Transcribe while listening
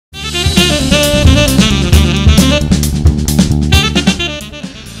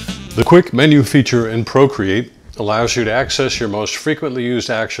The quick menu feature in Procreate allows you to access your most frequently used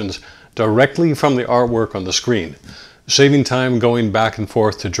actions directly from the artwork on the screen, saving time going back and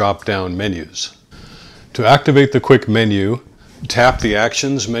forth to drop-down menus. To activate the quick menu, tap the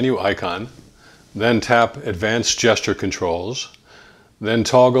Actions menu icon, then tap Advanced Gesture Controls, then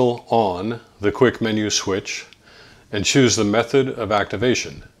toggle on the quick menu switch and choose the method of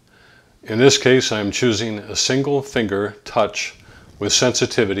activation. In this case, I am choosing a single finger touch with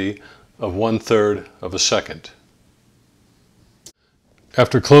sensitivity of 1/3 of a second.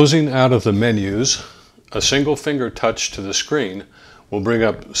 After closing out of the menus, a single finger touch to the screen will bring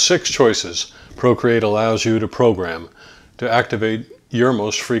up 6 choices Procreate allows you to program to activate your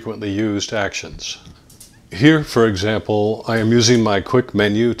most frequently used actions. Here, for example, I am using my quick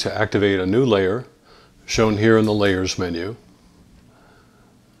menu to activate a new layer, shown here in the Layers menu.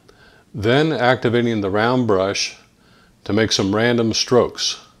 Then activating the round brush to make some random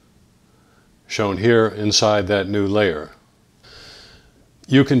strokes, shown here inside that new layer.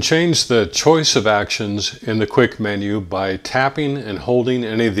 You can change the choice of actions in the quick menu by tapping and holding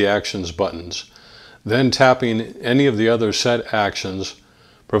any of the actions buttons, then tapping any of the other set actions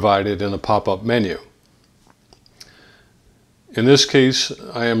provided in the pop-up menu. In this case,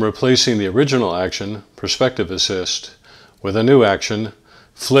 I am replacing the original action, Perspective Assist, with a new action,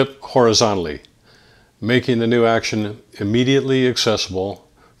 Flip Horizontally, making the new action immediately accessible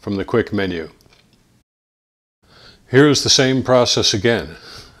from the quick menu. Here is the same process again,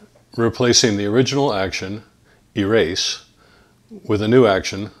 replacing the original action, Erase, with a new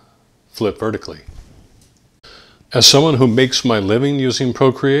action, Flip Vertically. As someone who makes my living using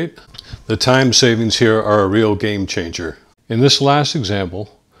Procreate, the time savings here are a real game changer. In this last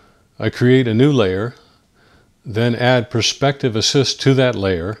example, I create a new layer, then add Perspective Assist to that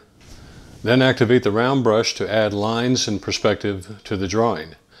layer, then activate the round brush to add lines and perspective to the drawing,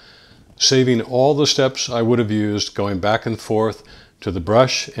 saving all the steps I would have used going back and forth to the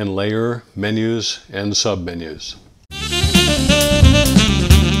brush and layer menus and submenus.